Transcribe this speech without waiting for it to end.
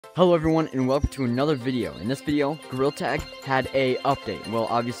Hello everyone and welcome to another video. In this video, GTAG had a update. Well,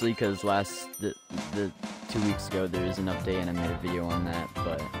 obviously because the 2 weeks ago there was an update and I made a video on that,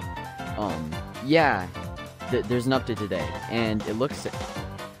 but yeah, there's an update today and it looks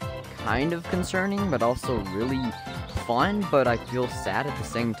kind of concerning but also really fun, but I feel sad at the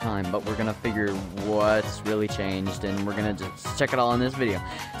same time. But we're gonna figure what's really changed and we're gonna just check it all in this video.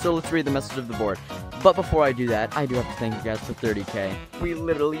 So let's read the message of the board. But before I do that, I do have to thank you guys for 30k. We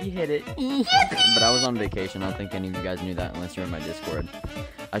literally hit it. But I was on vacation. I don't think any of you guys knew that unless you're in my Discord.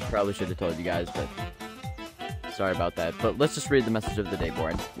 I probably should have told you guys, but sorry about that. But let's just read the message of the day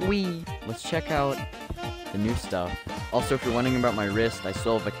board. Let's check out the new stuff. Also, if you're wondering about my wrist, I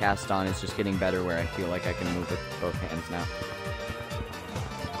still have a cast on. It's just getting better where I feel like I can move with both hands now.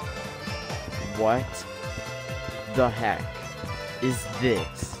 What the heck is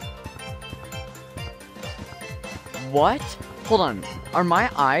this? What? Hold on. Are my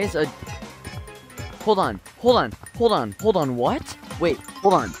eyes a... Hold on. What? Wait,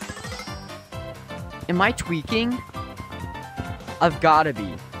 hold on. Am I tweaking? I've gotta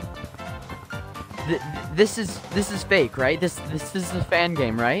be. This is fake, right? This is a fan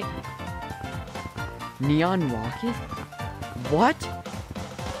game, right? Neon rocket? What?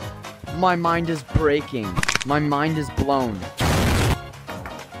 My mind is breaking. My mind is blown.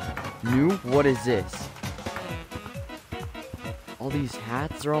 New? What is this? All these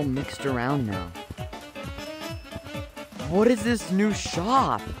hats are all mixed around now. What is this new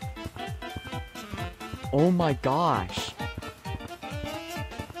shop? Oh my gosh.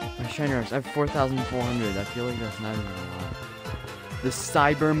 My shiny rocks. I have 4,400. I feel like that's not even a lot. The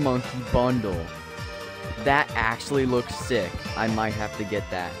Cyber Monkey Bundle. That actually looks sick. I might have to get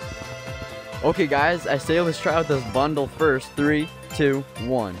that. Okay guys, I say let's try out this bundle first. 3, 2,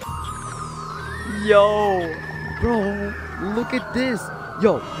 1. Yo! Bro, look at this.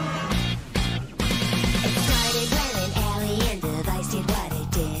 Yo. It started when an alien device did what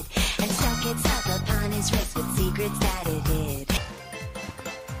it did and stuck itself upon his wrist with secrets that it hid.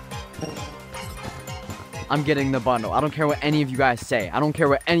 I'm getting the bundle. I don't care what any of you guys say. I don't care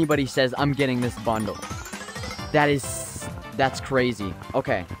what anybody says. I'm getting this bundle. That's crazy.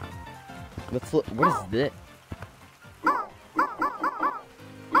 Okay. Let's look. What is this?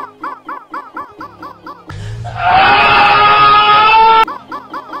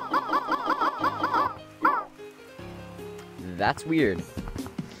 That's weird.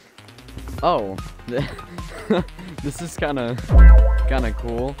 Oh, this is kind of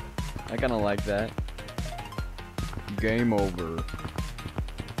cool. I kind of like that. Game over.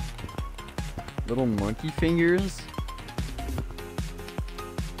 Little monkey fingers.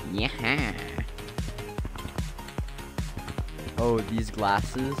 Yeah. Oh, these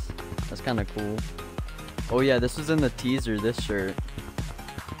glasses. That's kind of cool. Oh yeah, this was in the teaser. This shirt.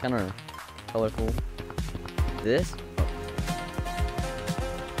 Kind of colorful. This.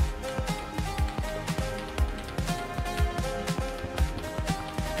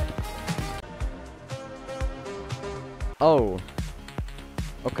 Oh.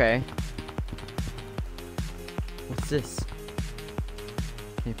 Okay. What's this?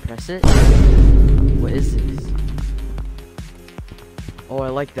 Can you press it? What is this? Oh, I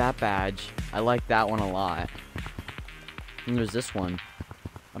like that badge. I like that one a lot. And there's this one.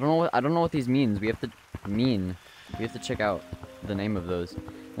 I don't know what these means. We have to check out the name of those.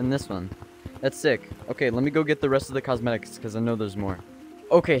 And this one. That's sick. Okay, let me go get the rest of the cosmetics because I know there's more.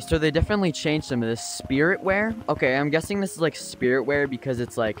 Okay, so they definitely changed some of this spirit wear. Okay, I'm guessing this is like spirit wear because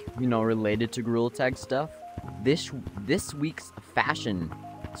it's like, you know, related to GTAG stuff. This week's fashion.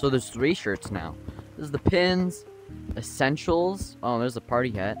 So there's 3 shirts now. This is the pins, essentials. Oh, there's a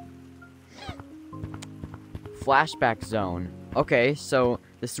party hat. Flashback zone. Okay, so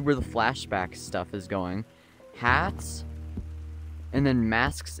this is where the flashback stuff is going. Hats, and then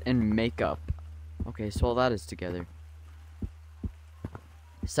masks and makeup. Okay, so all that is together.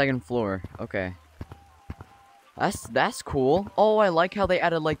 2nd floor. Okay. That's cool. Oh, I like how they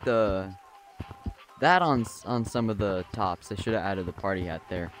added like that on some of the tops. They should have added the party hat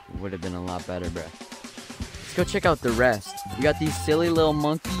there. It would have been a lot better, bruh. Let's go check out the rest. We got these silly little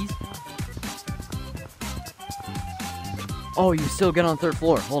monkeys. Oh, you still get on 3rd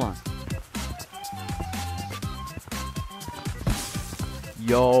floor. Hold on.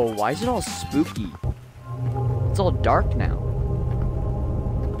 Yo, why is it all spooky? It's all dark now.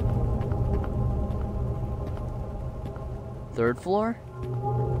 Third floor?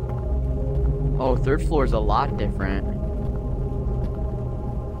 Oh, 3rd floor is a lot different.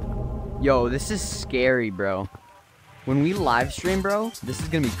 Yo, this is scary, bro. When we live stream, bro, this is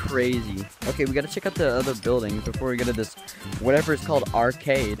gonna be crazy. Okay, we gotta check out the other buildings before we go to this, whatever it's called,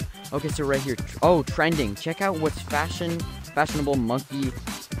 arcade. Okay, so right here, oh, trending. Check out what's fashionable monkey.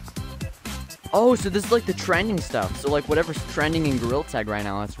 Oh, so this is like the trending stuff. So like whatever's trending in Gorilla Tag right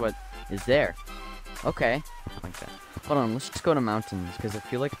now, that's what is there. Okay, like that. Hold on, let's just go to mountains because I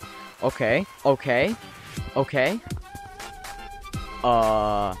feel like. Okay.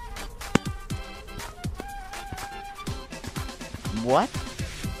 What?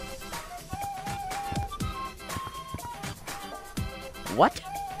 What?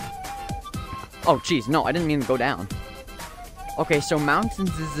 Oh, jeez, no, I didn't mean to go down. Okay, so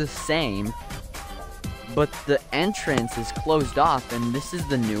mountains is the same, but the entrance is closed off, and this is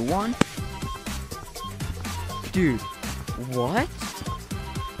the new one? Dude, what?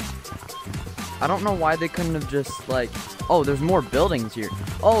 I don't know why they couldn't have just, like... Oh, there's more buildings here.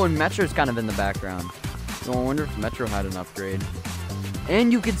 Oh, and Metro's kind of in the background. So I wonder if Metro had an upgrade.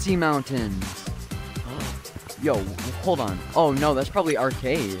 And you can see mountains. Yo, hold on. Oh, no, that's probably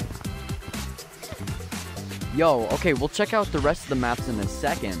arcade. Yo, okay, we'll check out the rest of the maps in a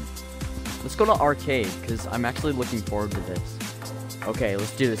second. Let's go to arcade, because I'm actually looking forward to this. Okay,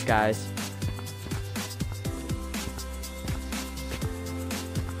 let's do this, guys.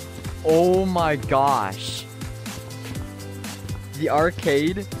 Oh my gosh. The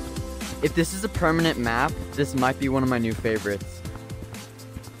arcade, if this is a permanent map, this might be one of my new favorites.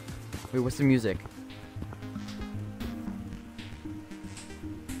 Wait, what's the music?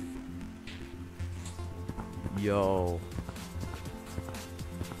 Yo.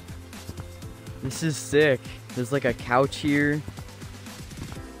 This is sick. There's like a couch here.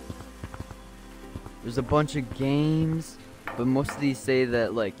 There's a bunch of games, but most of these say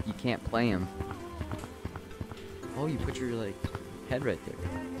that like you can't play them. Oh, you put your like head right there.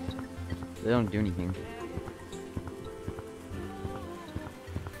 They don't do anything.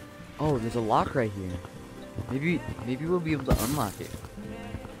 Oh, there's a lock right here. Maybe we'll be able to unlock it.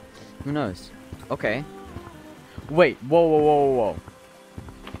 Who knows? Okay. Wait, whoa.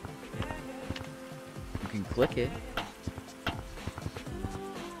 You can click it.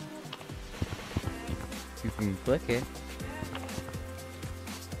 You can click it.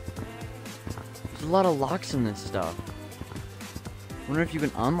 There's a lot of locks in this stuff. Wonder if you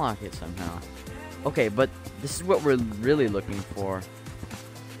can unlock it somehow. Okay, but this is what we're really looking for.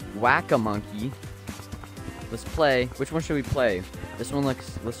 Whack-a-monkey. Let's play. Which one should we play? This one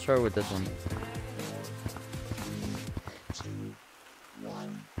looks... Let's start with this one.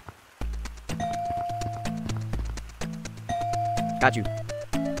 Got you.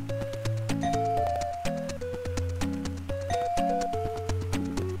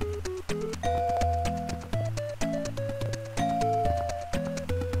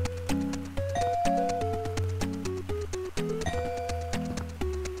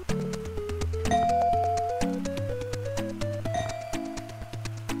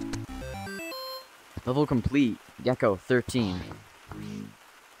 Level complete. Gecko 13.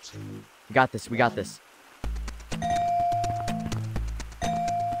 We got this. We got this.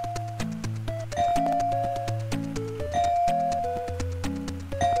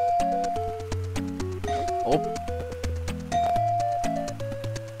 Oh.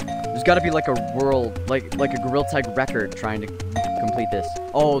 There's got to be like a world, like a Gorilla Tag record trying to complete this.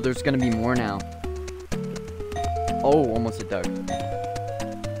 Oh, there's gonna be more now. Oh, almost hit Doug.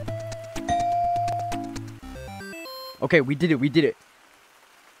 Okay, we did it, we did it.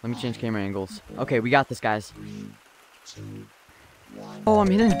 Let me change camera angles. Okay, we got this, guys. Oh, I'm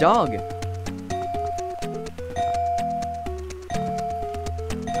hitting Doug.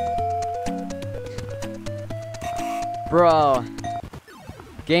 Bro.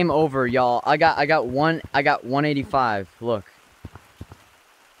 Game over, y'all. I got 185. Look.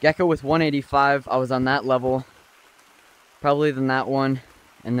 Gecko with 185. I was on that level. Probably than that one.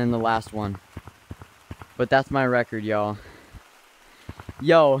 And then the last one. But that's my record, y'all.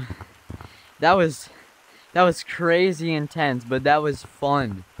 Yo, that was crazy intense, but that was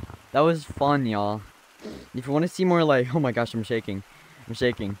fun. That was fun, y'all. If you want to see more like, oh my gosh, I'm shaking.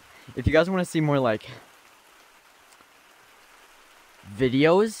 If you guys want to see more like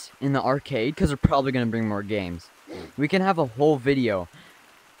videos in the arcade, because they're probably gonna bring more games, we can have a whole video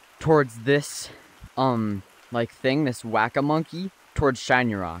towards this like thing, this whack-a-monkey, towards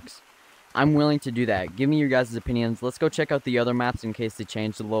Shiny Rocks. I'm willing to do that. Give me your guys' opinions. Let's go check out the other maps in case they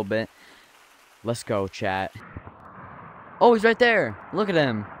changed a little bit. Let's go, chat. Oh, he's right there. Look at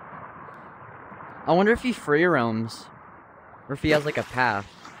him. I wonder if he free roams. Or if he has like a path.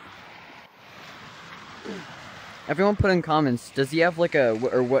 Everyone put in comments, does he have like a,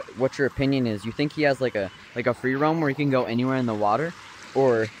 or what your opinion is? You think he has like a free roam where he can go anywhere in the water?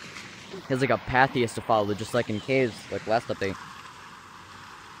 Or he has like a path he has to follow, just like in caves, like last update?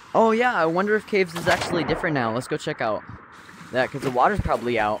 Oh yeah, I wonder if caves is actually different now. Let's go check out that, because the water's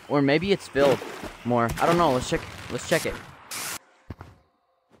probably out. Or maybe it's filled more. I don't know, let's check it.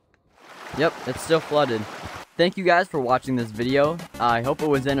 Yep, it's still flooded. Thank you guys for watching this video. I hope it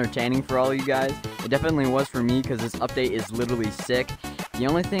was entertaining for all you guys. It definitely was for me, because this update is literally sick. The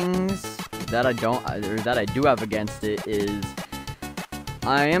only things that I do have against it is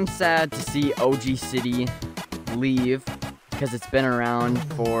I am sad to see OG City leave, because it's been around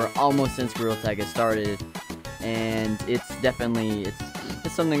for almost since Gorilla Tag has started, and it's definitely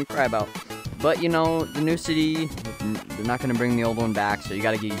it's something to cry about. But you know, the new city, they're not going to bring the old one back, so you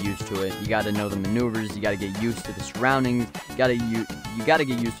got to get used to it. You got to know the maneuvers. You got to get used to the surroundings. You got to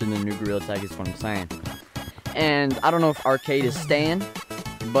get used to the new Gorilla Tag, is what I'm saying. And I don't know if Arcade is staying,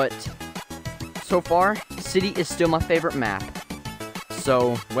 but so far, City is still my favorite map.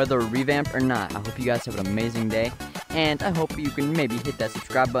 So whether revamp or not, I hope you guys have an amazing day. And I hope you can maybe hit that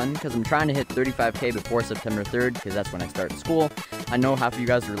subscribe button, because I'm trying to hit 35K before September 3rd, because that's when I start school. I know half of you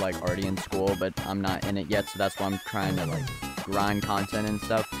guys are like already in school, but I'm not in it yet, so that's why I'm trying to like grind content and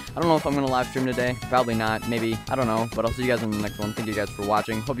stuff. I don't know if I'm going to live stream today. Probably not. Maybe. I don't know. But I'll see you guys in the next one. Thank you guys for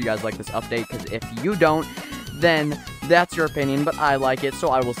watching. Hope you guys like this update, because if you don't, then that's your opinion, but I like it. So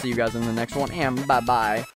I will see you guys in the next one, and bye-bye.